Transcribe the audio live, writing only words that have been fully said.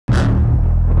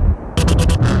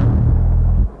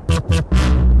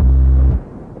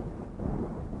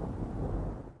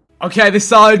Okay, the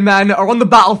Sidemen are on the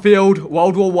battlefield,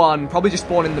 World War I. Probably just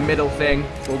spawn in the middle thing.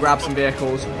 We'll grab some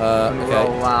vehicles and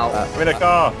roll out. I'm in a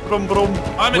car. Brum, brum.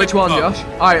 Which one, Josh?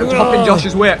 Alright, hop in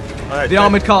Josh's whip. Right, the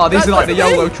armoured car. These are like the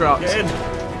YOLO trucks. Get in.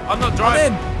 I'm not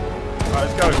driving.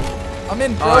 Alright, let's go. I'm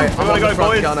in, bro. Alright, I'm gonna go,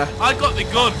 boys. I got the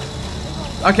gun.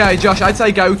 Okay, Josh, I'd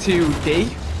say go to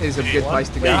D. Is a good place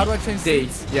to go. How do I change D.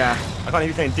 seats? Yeah. I can't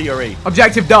even say D or E.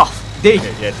 Objective Duff. D.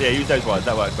 Yeah, use those ones.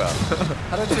 That works better.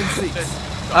 How do I change seats?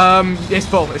 It's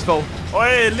full. It's full.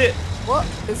 Oi, lit. What?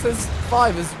 It says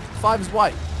 5 is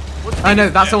white. I know,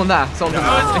 that's on there. It's on there.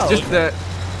 Oh. It's just the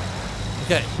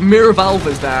Okay. mirror valve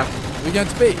is there. We're going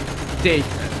to B. D.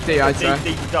 D, I'd say.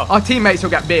 D, Duff. Our teammates will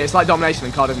get B. It's like domination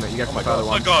in COD, isn't it? You go for the further Oh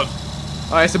my one. god.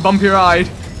 Alright, it's a bumpy ride.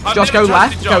 I've Josh, never go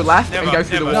trusted left, Josh. go left, Never, and go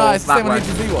through the never. wall No, it's the that same on way.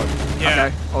 HV one. Yeah.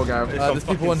 Okay, I'll go. There's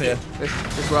people in here.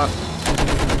 This work.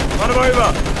 Run him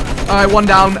over. Alright, one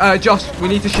down. Josh, we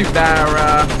need to shoot their,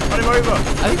 Run him over.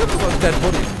 I think I've got a dead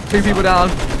body. 2 people down.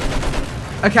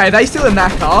 Okay, they still in their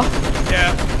car.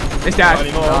 Yeah. It's dead. Not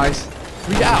anymore. Nice. Can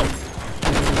we get out?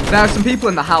 There are some people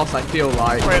in the house, I feel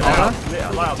like. Spray the Are house.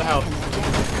 Lit, light up the house.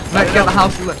 there? Mate, get the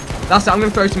house lit. That's it, I'm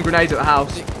gonna throw some grenades at the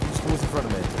house. Just walls in front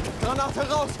of me.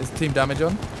 Is team damage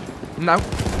on? No.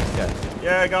 Okay.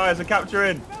 Yeah, guys, we're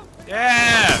capturing.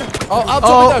 Yeah. Oh, top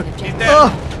Oh. window. He's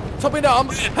dead. Top window. Help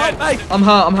me. I'm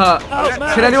hurt, I'm hurt. Help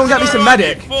me. Can anyone get me some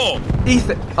medic? 4.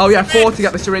 Ethan. Oh yeah, 4 to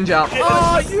get the syringe out.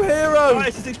 Oh, you hero.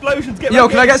 Guys, it's explosions. Get Yo,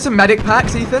 back can I in. get some medic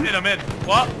packs, Ethan? I'm in.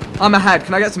 What? I'm ahead.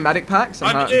 Can I get some medic packs?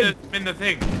 I'm I'm hurt. in the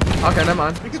thing. Okay, never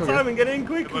mind. We It's can all good. Simon, get in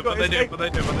quick. We've got What they do? escape. What they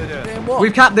do? What they do? Doing what?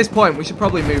 We've capped this point. We should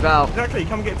probably move out. Exactly,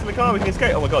 come get to the car. We can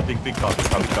escape. Oh my god, big car. Big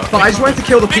car. But I just wanted to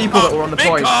kill the Big people car, that were on the big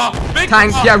point. car, big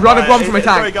Tanks, car. yeah, run Right, from a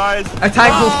sorry, tank. guys. A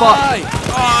tank will fuck.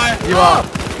 Bye. You are.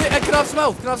 Can I have some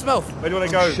health? Can I have some health? Where do you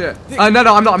want to go? Shit.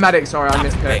 No, I'm not a medic. Sorry, I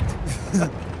mispicked.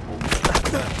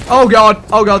 Oh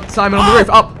god, Simon on the roof.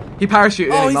 Up. He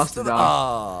parachuted in. He must have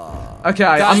died. Okay,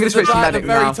 I'm gonna switch to medic at the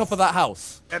very now. top of that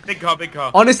house. Yeah, big car, big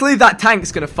car. Honestly, that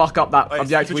tank's gonna fuck up that Wait,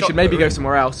 objective. We switch should up, maybe go right?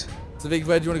 somewhere else. So Vic,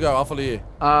 where do you want to go? I'll follow you.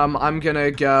 I'm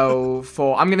gonna go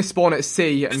for. I'm gonna spawn at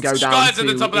C and go There's down 2 guys to at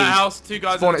the top of that E. house. 2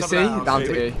 guys Spawn at at the C, top of that down house.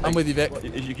 to E. I'm with you, Vic.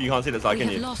 You can't see the side, can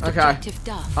you? Okay.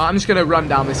 I'm just gonna run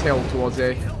down this hill towards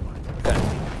E.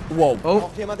 Whoa.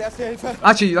 Oh.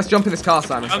 Actually, let's jump in this car,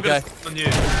 Simon. I'm gonna Okay. on you.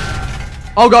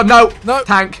 Oh god, no! No.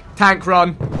 Tank,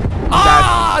 run.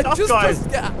 Ah! Tough Just guys.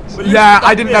 get Yeah,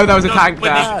 I didn't know there was a tank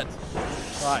When there.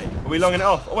 Right. Are we longing it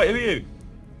off? Oh wait, who are you?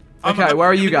 Okay, where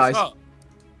are you guys?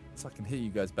 So I can hear you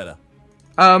guys better.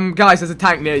 Guys, there's a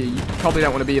tank near you. You probably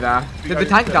don't want to be there. Did the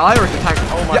tank guys- die or is the tank?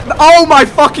 Oh my Yeah, God. oh my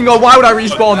fucking god! Why would I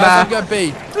respawn I'm there? going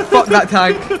B. Fuck that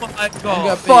tank. I'm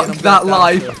going B. Fuck and I'm that going down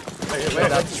life. to- Wait, going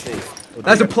down to C.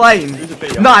 There's a plane. Who's a B?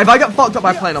 Nah, if I get fucked up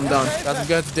by a plane, I'm done. Guys, I'm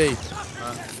going to D.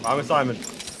 I'm with Simon.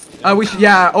 We should,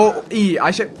 yeah, or E.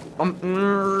 I should.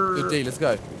 Good D, let's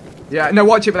go. Yeah, no,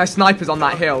 watch it, but there's snipers on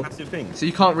that hill, Massive thing. so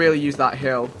you can't really use that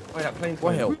hill. Wait, that plane's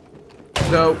What going.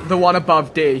 hill? The one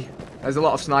above D. There's a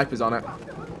lot of snipers on it,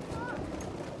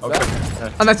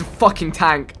 Okay. and there's a fucking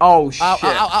tank. Oh shit! Ow, ow,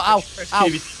 ow, ow, ow,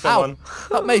 TV, ow. someone.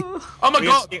 Help me. Oh my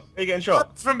god! Are you getting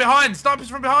shot? From behind! Snipers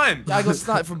from behind! Yeah, I got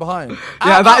sniped from behind.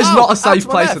 Yeah, Ow, that ow, is ow, not a ow, safe to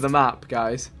my place left. of the map,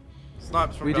 guys.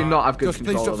 Snipers from We do behind. not have good Josh, please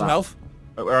control drop of some that. health.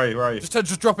 Wait, where are you? Where are you?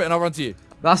 Just drop it and I'll run to you.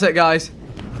 That's it, guys.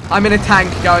 I'm in a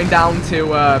tank going down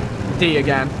to D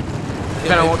again. If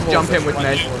anyone wants to jump in with me.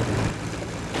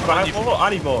 I need more. I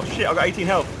need more. Shit, I've got 18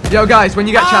 health. Yo, guys, when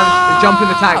you get a chance, jump in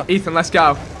the tank. Ethan, let's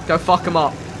go. Go fuck them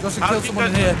up. Josh can How kill did you someone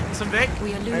in go here. Some Vic?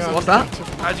 We are losing What's that?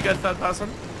 How'd you go third person?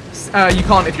 You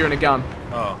can't if you're in a gun.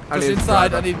 Oh. Only Just as a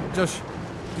inside, driver. I need Josh.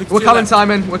 Look to We're your coming, left.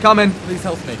 Simon. We're coming. Please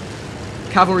help me.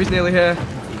 Cavalry's nearly here.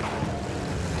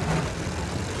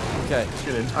 Okay.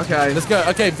 Chilling. Okay. Let's go.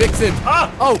 Okay, Vic's in.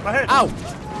 Ah! Oh, My head. ow.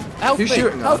 Help Who's me.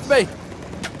 shooting Help us? me.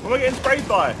 What am I getting sprayed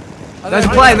by? There's a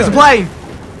plane. There's a plane.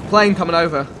 Plane coming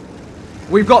over.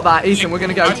 We've got that, Ethan. We're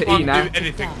gonna go I to E can't now. do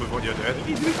anything with what you're doing.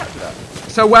 Did we capture that?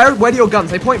 So where do your guns?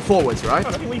 They point forwards, right?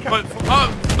 I think we But,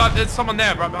 captured but there's someone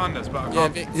there right behind us, but I Yeah,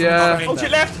 can't. Vic. Yeah. Oh,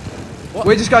 shit, left!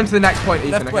 We're just going to the next point,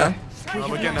 Ethan. Left Okay. where? Oh,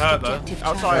 we're getting hurt though.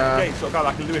 Outside Yeah. the gate, sort of guy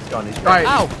like a Lewis gun. He's Right.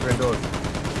 Ow. We're indoors.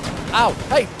 Ow.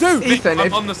 Hey, dude. Ethan, I'm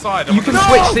if on the side. you can No!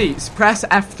 switch seats. Press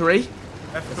F3.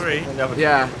 F3. On the other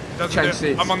Yeah. Doesn't Change do-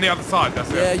 seats. I'm on the other side, that's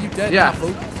Yeah, it. you dead. Yeah. now,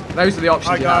 fool. Those are the options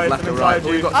Hi, you have, guys, left I'm or right. inside But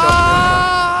we've you. got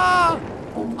Ah!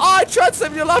 I tried to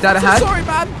save your life. Dead I'm so ahead? sorry,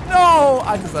 man. No,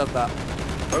 I deserve that.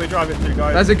 Where are we driving to,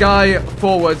 guys? There's a guy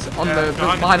forwards on Yeah, the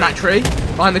behind the behind that tree.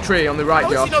 Behind the tree on the right,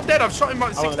 How is he Josh. not dead? I've shot him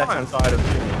like I'm on 6 the left-hand times. side of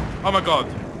the unit. Oh my god.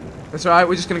 That's right.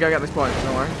 We're just gonna go get this point.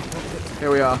 Don't worry.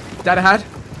 Here we are. Dead ahead.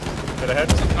 Dead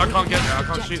ahead. I can't get there. I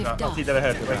can't shoot that. See dead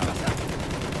ahead. Wait.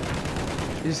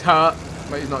 He's hurt.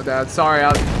 But he's not dead. Sorry,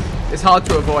 it's hard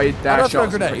to avoid How do their I throw a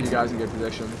shots and put grenade? you guys in good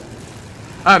position.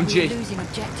 G. Losing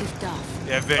objective Duff.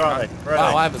 Yeah, Vic. Right,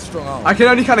 Wow, I have a strong arm. I can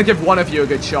only kind of give one of you a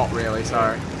good shot, really.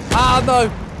 Sorry. Ah,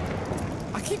 no.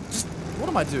 I keep just... What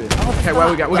am I doing? Oh, Okay, where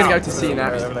we go? We're gonna go to There C they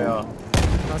next. are.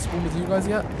 Can I spawn with you guys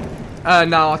yet?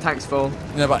 No, our tank's full.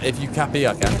 No, but if you cap E,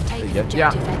 I can. There you go.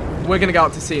 Yeah, we're gonna go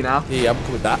up to C now. Yeah, I'm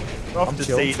cool with that. Off I'm to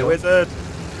chill, see the chill. wizard.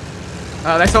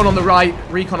 There's someone on the right.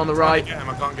 Recon on the I right. can't get him.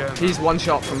 I can't get him. He's one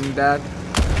shot from dead.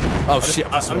 Oh, shit.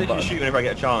 I'm literally shooting whenever I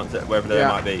get a chance at wherever they Yeah.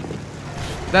 might be.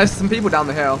 There's some people down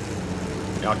the hill.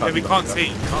 Yeah, Yeah, we can't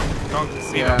see. Can't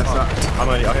see Yeah, that so far.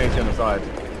 I can only see on the side.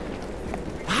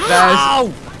 there's.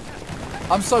 Ow!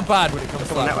 I'm so bad when it comes to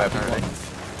Someone that. that way, apparently.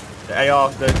 The AR,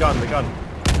 the gun.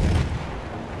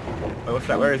 Oh, what's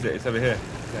that? Where is it? It's over here.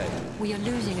 Okay. We are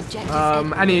losing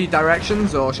objective. Any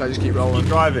directions, or should I just keep rolling? Keep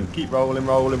driving. Keep rolling.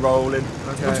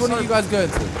 Okay. Which one are you guys going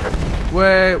to?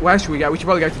 Where should we go? We should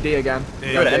probably go to D again.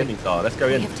 Yeah, Go where the yeah. enemies are. Let's go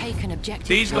We in. have taken objective.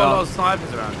 These got a lot of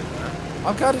snipers around it.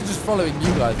 I'm kind of just following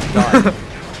you guys to die.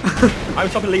 I'm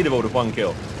top of the leaderboard with 1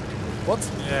 kill.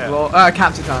 What? Yeah. Well,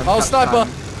 capture time. Oh, capture sniper!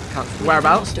 time. Capture-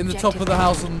 Whereabouts? In the top of the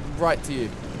house and right to you.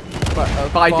 By D?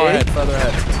 Far ahead, further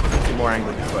ahead. Get more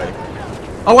angle this way.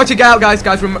 Oh, watch it, get out, guys.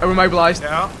 Guys, we're mobilized.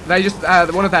 Yeah. They just,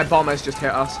 one of their bombers just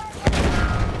hit us.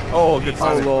 Oh, good Oh,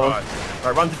 timing. Lord.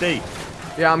 Right, run to D.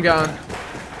 Yeah, I'm going.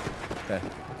 Okay.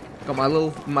 Got my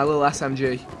little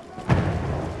SMG.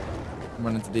 I'm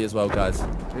running to D as well, guys.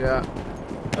 Yeah.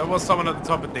 There was someone at the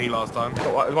top of D last time.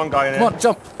 Got one guy in Come there. on,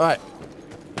 jump. Alright.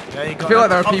 Yeah, you I got feel like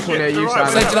there are Oh, people shit, near to the you, right,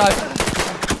 Simon. Safety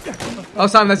dive. Oh,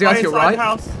 Simon, there's a guy Guy to your inside right. the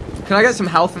house. Can I get some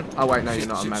health? Oh, wait, no, you're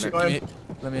not a medic.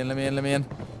 Let me in.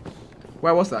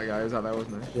 Where was that guy? Was that there,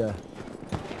 wasn't he? Yeah.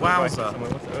 Wowzer.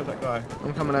 Where's that guy?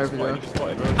 I'm coming over What, you here. just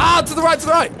spotted, right? Ah, to the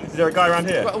right. Is there a guy around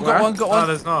here? Got Where? one. No,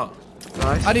 there's not.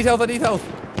 Nice. I need help.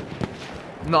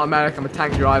 Not a medic, I'm a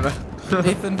tank driver.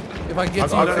 Ethan, if I can get I've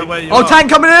to I got- you. don't know where you Oh, are. tank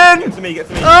coming Get in! to me, get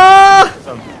to me. Ah!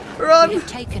 Some. We Run! have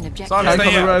taken objective. Simon, Tank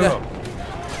stay on the here. road.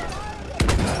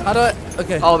 How do I?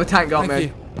 Okay. Oh, the tank got Thank me.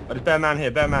 you. Oh, there's bear man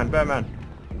here, bear man.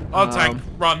 Oh, tank,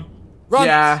 run. Run.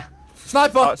 Yeah.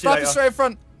 Sniper. Oh, see you Sniper later. straight in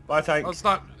front. Bye, tank. Oh,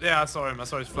 snipe. Yeah, I saw him. I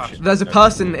saw his flash. There's a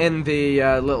person in the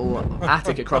little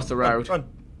attic across the road. Run.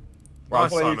 Right, I'm Nice,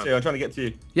 following you Simon. two. I'm trying to get to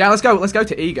you. Yeah, let's go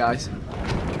to E, guys.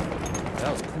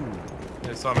 That was cool.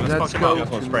 Yeah, Simon, let's Let's fuck him go. up.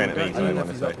 Someone's spraying at me. I So don't I know want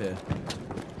if to he's up say. here.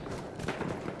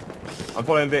 I'm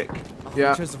following Vic.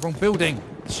 Yeah. I chose the wrong building.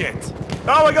 Shit.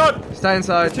 Oh my god! Stay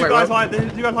inside. Two Wait, guys what?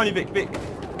 behind you, Vic.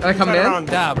 Are they coming Turn in? around,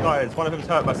 Damn. Guys, one of them's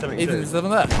hurt by Ethan, 72. is there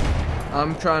there?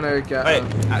 I'm trying to get. Wait,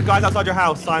 guys outside your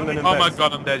house, Simon and Oh my Vez.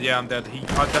 god, I'm dead. Yeah, I'm dead.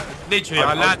 Literally,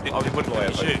 I landed. I'll It wouldn't let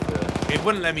me deploy, shoot. but, It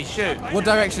wouldn't let me shoot. What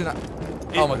direction?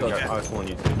 Oh my god. Yeah. I was calling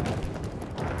you two.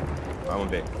 Right, I'm on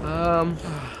Vic.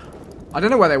 I don't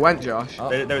know where they went, Josh. Oh.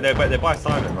 They're by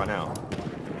Simon right now.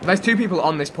 There's two people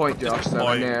on this point, Josh, so they're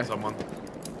Boy, near. someone.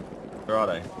 Where are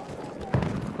they?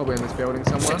 Probably in this building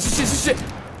somewhere. Shit.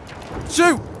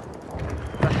 Shoot!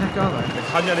 Where the heck are they?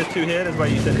 How do you know there's two here? There's where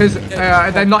you said. Because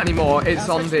they're not anymore. It's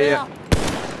on the.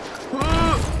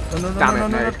 No,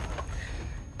 Damn it, Meg.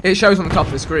 It shows on the top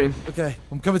of the screen. Okay,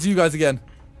 I'm coming to you guys again.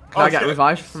 Can I get shit.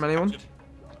 revived from anyone?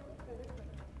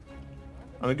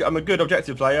 I'm a good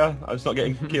objective player. I'm just not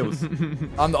getting kills.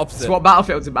 I'm the opposite. That's what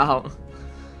Battlefield's about.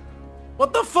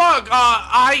 What the fuck?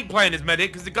 I hate playing as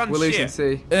medic because the gun's We're losing shit.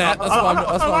 C. Yeah, that's why I'm I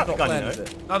not like the gun, playing you know.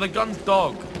 with it. No, the gun's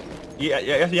dog. Yeah,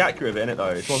 you have to be accurate with it, innit though?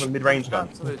 It's more of a mid-range gun.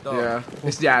 Absolute dog. Yeah.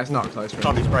 It's not close.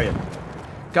 Can't be spraying.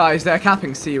 Guys, they're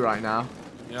capping C right now.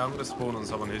 Yeah, I'm gonna spawn on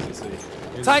someone who's at C.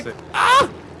 Who's Tank! at C? Ah!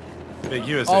 Big,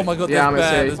 you at C. Oh my god, Yeah, I'm there's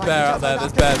at bear, sea. there's bear out there,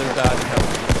 there's bear.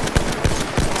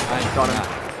 I ain't Got got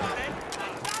him.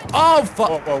 Oh Whoa,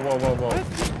 fuck!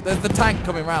 whoa. There's the tank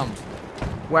coming round.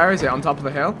 Where is it? On top of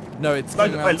the hill? No, it's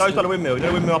coming Wait, round. loads on the windmill. You know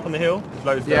the windmill up on the hill? There's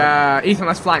loads there. Yeah. Ethan,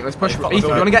 let's flank. Let's push. Fuck Ethan, the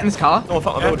you want to get in this car? Someone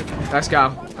fuck my Yeah. building. Let's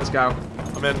go. Let's go.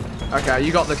 I'm in. Okay,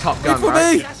 you got the top gun, for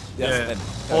right? me! Yes,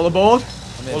 Yeah. All aboard?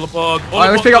 All aboard. All Alright,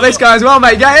 let's aboard pick up the- this guy as well,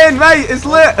 mate. Get in, mate. It's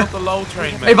lit. The low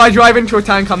train, mate. If I drive into a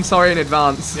tank, I'm sorry in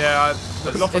advance. Yeah,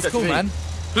 It's cool, man.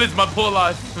 please, my poor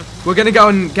life. We're gonna go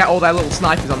and get all their little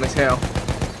snipers on this hill.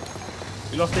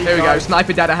 We lost these Here we go. guys.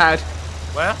 Sniper dead ahead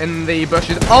Where? in the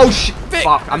bushes. Oh shit! Vic,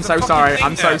 Fuck! I'm there's so a fucking sorry. thing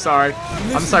I'm so there. sorry.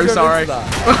 I'm so Literally drove sorry. into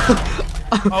that.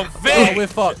 Oh, Oh, Vic! we're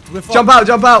fucked. We're fucked.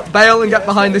 Jump out, bail and get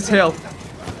behind this hill.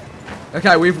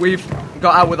 Okay, we've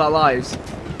got out with our lives.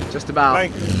 Just about.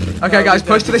 Thank Okay, guys, we're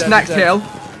push dead, to this we're next dead. hill.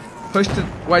 Push to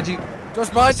where'd you? Josh,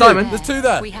 behind Simon. you. There's two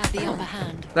there. We have the upper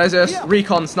hand. There's a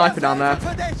recon sniper down there.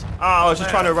 I was just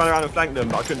trying to run around and flank them,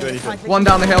 but I couldn't do anything. One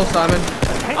down the hill, Simon.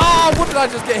 Oh, what did I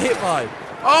just get hit by?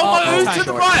 Oh, my, Oh, who's tank. to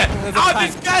the right? There's a Out of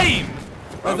tank. this game!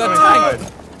 There's a tank.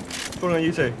 Spawning on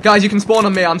you two. Guys, you can spawn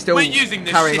on me. I'm still We're using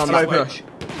this carrying on shit. that push.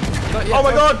 Oh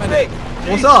my god, Vic! What's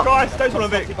Jesus up? Christ, don't spawn on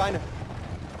Vic.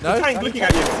 No? Tank looking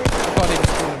at you. I can't even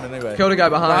spawn him anyway. Killed a guy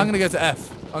Right, I'm behind. gonna go to F.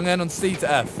 I'm going on C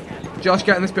to F. Josh,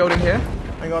 get in this building here.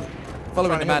 Hang on.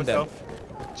 Following the man Trying to heal down.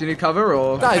 myself. Do you need cover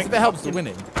or? Guys, if it helps, we're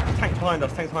winning. Tank behind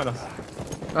us, tank's behind us.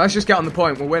 Let's just get on the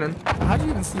point. We're winning. How do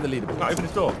you even see the leaderboard? Can't open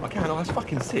this door. I can, I was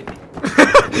fucking sick.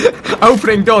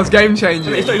 Opening doors, game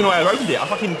changing. It's not even the way I opened it, I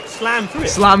fucking slammed through it.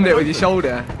 Slammed it with your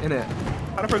shoulder, innit?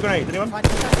 How to throw a grenade, anyone?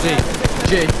 G.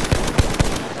 G.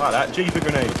 Like that, G for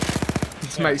grenade.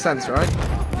 This makes sense, right?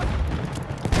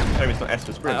 Maybe it's not S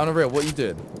for sprint. On a real, what are you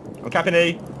doing? I'm capping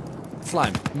E.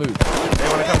 Slime, move. Anyone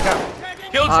wanna come cap?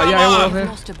 Killed Yeah, we're someone. all here.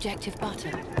 Lost objective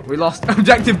butter. We lost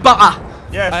objective butter.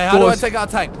 Yes. Hey, how do I Pause. take out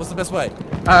a tank? What's the best way?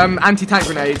 Anti-tank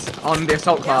grenades on the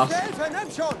assault class.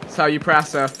 So you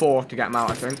press 4 to get them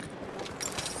out, I think.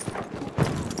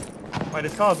 Wait,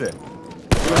 this car's here.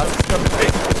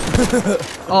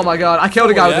 Oh my god, I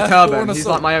killed a guy Four, with a yeah? Four turban. on He's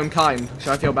assault. like my own kind. Should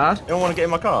I feel bad? Anyone wanna get in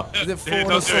my car? Is it Dude, 4 on don't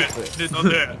do assault? it. Dude, don't do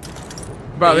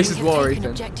it. Bro, this is You've war, taken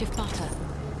Ethan. objective butter.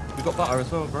 We got butter as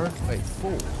well, bro. Wait,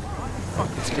 4.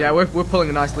 Yeah, we're pulling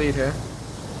a nice lead here.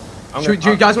 I'm Do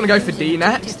you guys want to go for D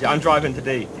next? Yeah, I'm driving to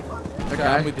D. Okay,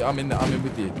 I'm Okay. with you. I'm in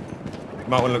with you. You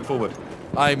might wanna look forward.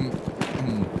 I'm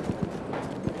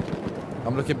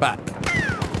looking back.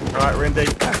 Alright, we're in D.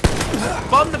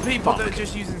 Fun the people that are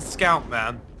just using scout,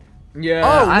 man. Yeah,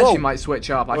 Oh, I actually whoa. might switch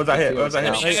up. What was that hit? What was that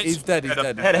hit? Hey, he's dead, he's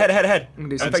dead. Head. I'm gonna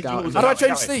do some And face scouting. towards How do I us.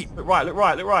 change That way. seat? Look right, look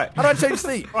right, look right. How do I change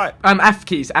seat? Right. F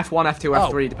keys, F1, F2, Oh.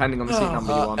 F3, depending on the seat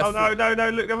number you want. Oh no,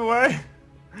 look the other way.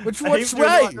 Which Aim which to the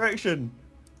right way? direction.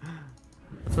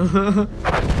 Fuck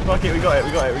it, we got it.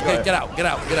 Okay, get out. I'm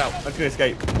just gonna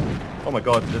escape. Oh my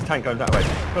god, there's a tank going that way.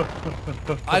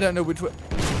 I don't know which way.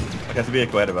 Okay, there's a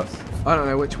vehicle ahead of us. I don't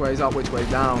know which way's up, which way's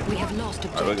down. We have lost Oh,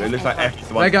 look, objective it looks like Alpha. F is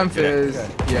the one. They're going for Yeah, his,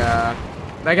 okay. yeah.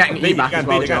 They're getting B, E back as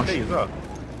well, they're going Josh. B as well.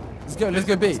 Let's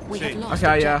go B. We have lost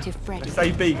Okay, yeah. objective Freddy. Let's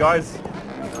save B, guys.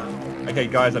 Okay,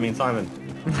 guys, I mean Simon.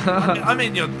 I'm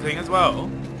in your thing as well.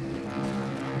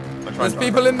 There's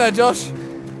people in there, Josh.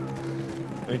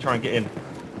 Let me try and get in.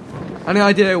 Any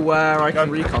idea where I can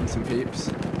recon some peeps?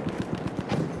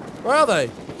 Where are they?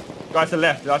 Guys to the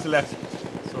left,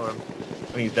 Saw him.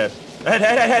 I think he's dead.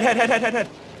 Head.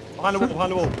 Behind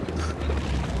the wall.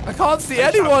 I can't see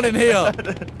anyone in here.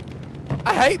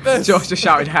 I hate this. Josh just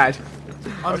shouted head.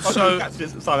 I'm Simon,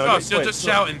 so... Simon, Gosh, you're just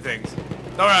shouting things.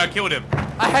 Don't worry, I killed him.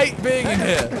 I hate being in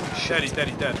here. He's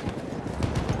dead.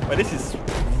 Wait, this is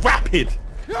rapid.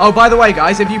 Oh, by the way,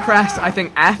 guys, if you press, I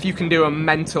think, F, you can do a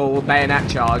mental bayonet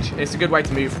charge. It's a good way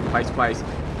to move from place to place.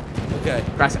 Okay.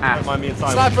 Press Don't F. mind me and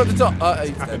Simon. Sniper at the top.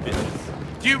 He's Rapid dead.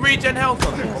 bitches. Do you regen health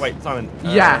on Oh, this? wait, Simon.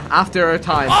 Yeah, after a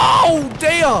time. Oh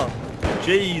dear.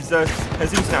 Jesus.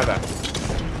 Jesus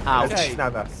Navas. Ouch. Okay. Jesus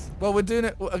Navas. Well, we're doing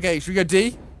it. Okay, should we go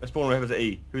D? Let's spawn whoever's at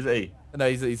E. Who's at E? No,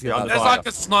 he's Yeah, going. I'm There's fire. like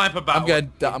a sniper battle. I'm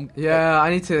going. I'm Yeah, I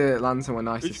need to land somewhere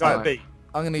nice to Who's the guy at start. B?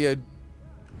 I'm gonna go.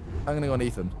 I'm gonna go on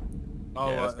Ethan. Oh,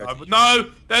 Yeah, let's go. no!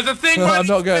 There's a thing where I'm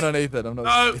not going on Ethan. I'm not.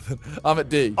 No. Going on Ethan. I'm at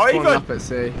D. Oh, Spawning even. up at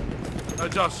C. No,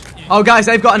 Josh. Oh, guys,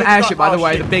 they've got an airship, by the Oh,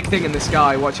 way. shit. The big thing in the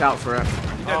sky. Watch out for it.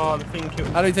 Oh, the thing killed.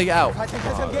 How do we take it out?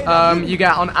 You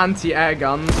get on anti-air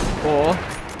guns, or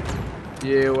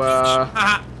you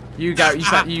you go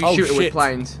you Oh, shoot it with shit.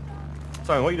 planes.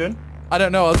 Simon, what are you doing? I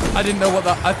don't know. I didn't know what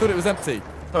that. I thought it was empty.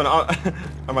 Simon,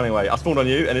 I'm running away. I spawned on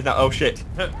you, and it's now. Oh shit.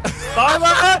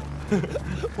 Simon!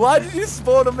 Why did you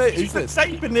spawn on me? He's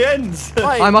safe in the ends. Wait,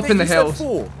 I'm up Nick, in the you said hills.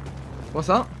 4. What's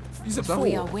that? You said What's that? 4.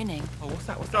 We are winning. Oh, what's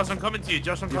that? Josh, I'm coming to you.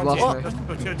 Josh, I'm coming lost to you.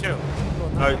 me. Just chill.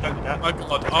 No, don't do that.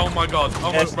 Oh my god.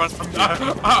 Oh my Yes. god.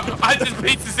 I just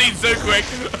beat the scene so quick.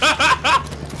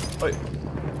 Wait.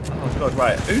 Oh god,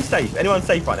 right. Who's safe? Anyone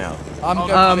safe right now? I'm going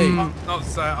for B. I'm not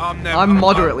so. I'm never. I'm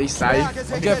moderately safe.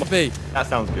 I'm going for B. That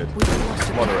sounds good. We have lost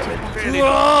objective Moderately. butter. Really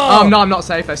Oh no, I'm not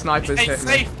safe. There's snipers ain't hitting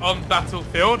me. safe on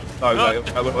battlefield. No,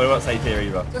 we're not safe here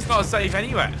either. It's not safe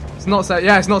anywhere. It's not safe.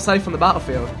 Yeah, it's not safe on the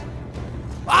battlefield.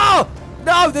 Oh!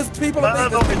 No, there's people on B.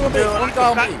 There's No, people on B. no, One guy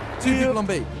on B. 2 people on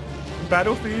B.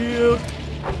 Battlefield.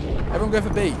 Everyone go for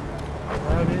B.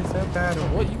 That is a battle.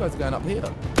 What are you guys going up here?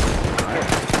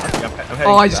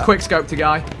 Oh, I just quick scoped a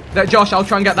guy. Josh, I'll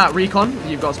try and get that recon.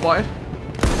 You've got spotted.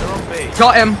 They're on B.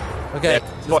 Got him. Okay, Yeah,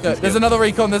 let's spot go. this There's kill. another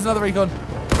recon. There's another recon.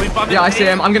 We bumped Yeah, I into see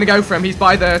him. I'm gonna go for him. He's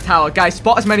by the tower. Guys,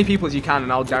 spot as many people as you can,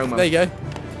 and I'll dome There him. you go.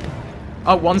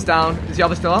 Oh, one's down. Is the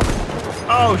other still up?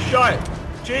 Oh, shite.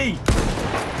 G.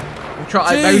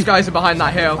 Those Gee. guys are behind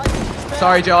that hill.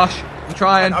 Sorry, Josh. I'm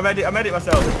trying. I made it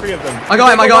myself. There's 3 of them. I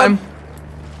got him.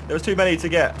 There was too many to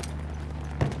get.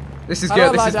 This is How do I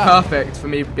good. This lie is down? perfect for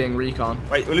me being recon.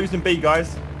 Wait, we're losing B,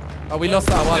 guys. Oh, we lost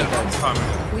that one.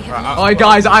 We have Right, lost Alright,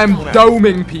 guys, I am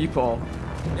doming people.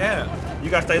 Yeah. You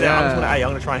guys stay there. I'm just Yeah. going to A. I'm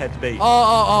going to try and head to B.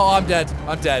 Oh, I'm dead.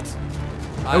 I'm dead.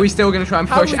 Are we still going to try and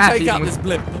How do push we F take even out with... this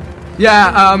blimp?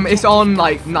 Yeah, it's on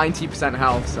like 90%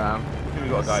 health, so... I think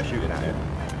we've got a guy shooting at it.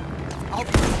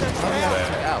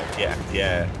 Yeah.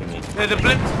 Yeah, the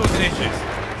blimp's causing issues.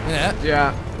 Yeah.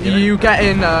 Yeah. You get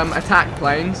in attack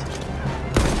planes.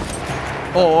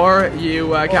 Or you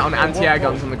get on anti-air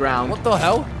guns on the ground. What the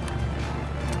hell?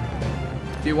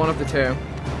 Do one of the two.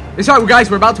 It's alright, guys,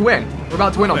 we're about to win. We're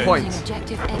about to win on Losing points.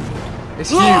 objective Edward. It's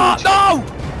huge. No!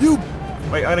 You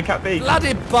Wait, I'm going to cap B.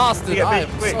 bloody bastard! Yeah, I am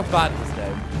quick. so bad at this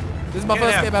game. This is my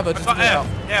first game ever. Just to F. get out.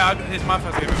 Yeah, it's my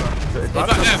first game ever. It's I've got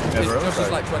F. ever, Josh is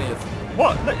okay. like 20th.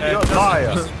 What? No, Yeah, you're a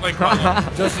liar. just like right.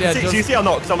 Just yeah, See, do you see I'm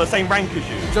not? Because I'm the same rank as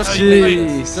you. just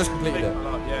Jeez. just completed it.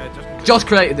 Yeah, just Just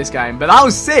created this game, but that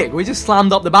was sick. We just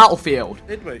slammed up the battlefield.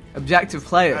 did we? Objective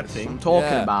players. Bad team. I'm talking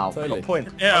Yeah, about. totally. Got a point.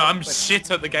 Yeah, I'm shit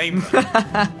at the game.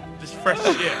 Just fresh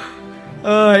shit.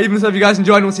 Even so, if you guys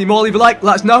enjoyed and want to see more, leave a like.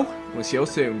 Let us know. We'll see you all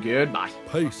soon. Goodbye.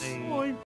 Peace.